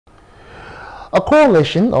A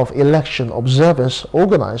coalition of election observers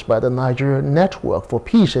organized by the Nigerian Network for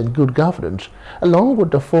Peace and Good Governance, along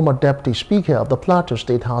with the former Deputy Speaker of the Plateau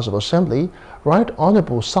State House of Assembly, Right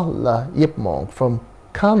Honorable Sallah Yipmong from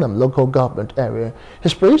Kanam local government area,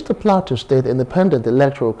 has praised the Plateau State Independent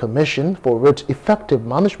Electoral Commission for its effective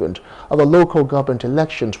management of the local government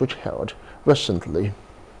elections which held recently.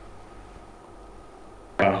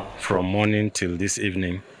 From morning till this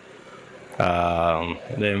evening,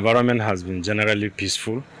 the environment has been generally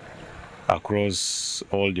peaceful across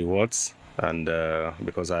all the wards, and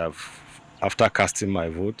because after casting my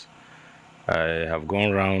vote, I have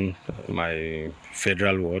gone around my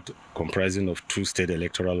federal ward comprising of 2 state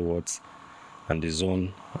electoral wards and the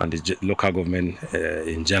zone and the local government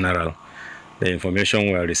in general. The information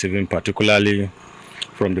we are receiving, particularly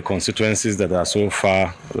from the constituencies that are so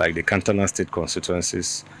far, like the Kantana state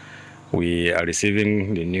constituencies, we are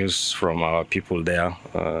receiving the news from our people there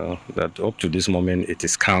that up to this moment it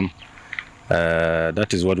is calm.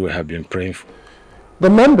 That is what we have been praying for. The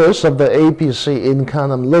members of the APC in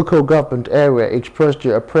Kanam local government area expressed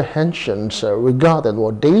their apprehensions regarding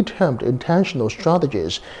what they termed intentional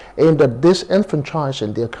strategies aimed at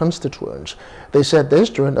disenfranchising their constituents. They said this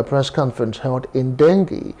during a press conference held in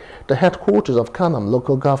Dengue, the headquarters of Kanam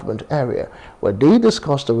local government area, where they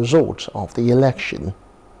discussed the results of the election.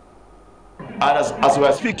 And as we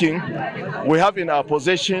are speaking, we have in our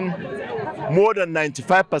possession more than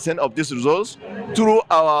 95% of these results through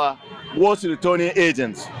our ward returning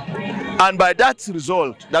agents. And by that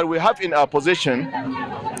result that we have in our possession,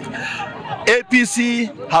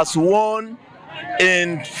 APC has won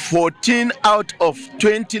in 14 out of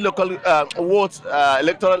 20 local wards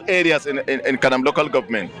electoral areas in Kanam local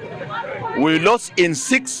government. We lost in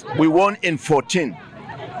 6, we won in 14.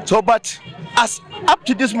 So, but as up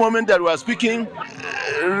to this moment that we are speaking,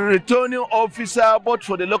 returning officer both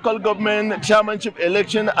for the local government chairmanship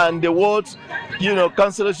election and the wards,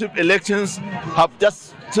 councillorship elections have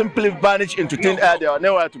just simply vanished into thin air. They are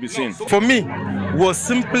nowhere to be seen. For me, was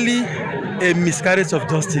simply a miscarriage of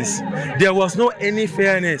justice. There was no any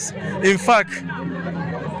fairness. In fact,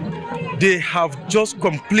 they have just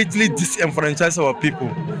completely disenfranchised our people.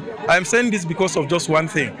 I am saying this because of just one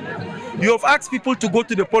thing. You have asked people to go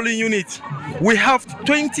to the polling unit. We have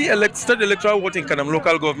 20 state electoral wards in Kanam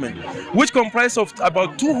local government, which comprise of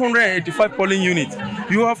about 285 polling units.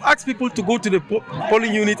 You have asked people to go to the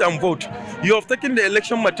polling unit and vote. You have taken the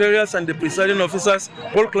election materials and the presiding officers,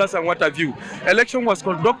 poll class and what have you. Election was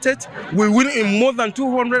conducted. We win in more than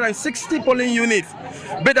 260 polling units.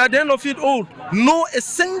 But at the end of it all, no a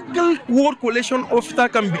single ward collation officer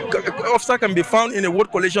can be found in a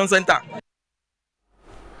ward collation center.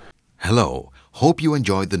 Hello, hope you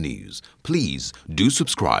enjoyed the news. Please do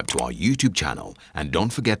subscribe to our YouTube channel and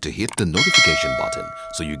don't forget to hit the notification button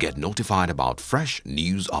so you get notified about fresh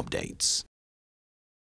news updates.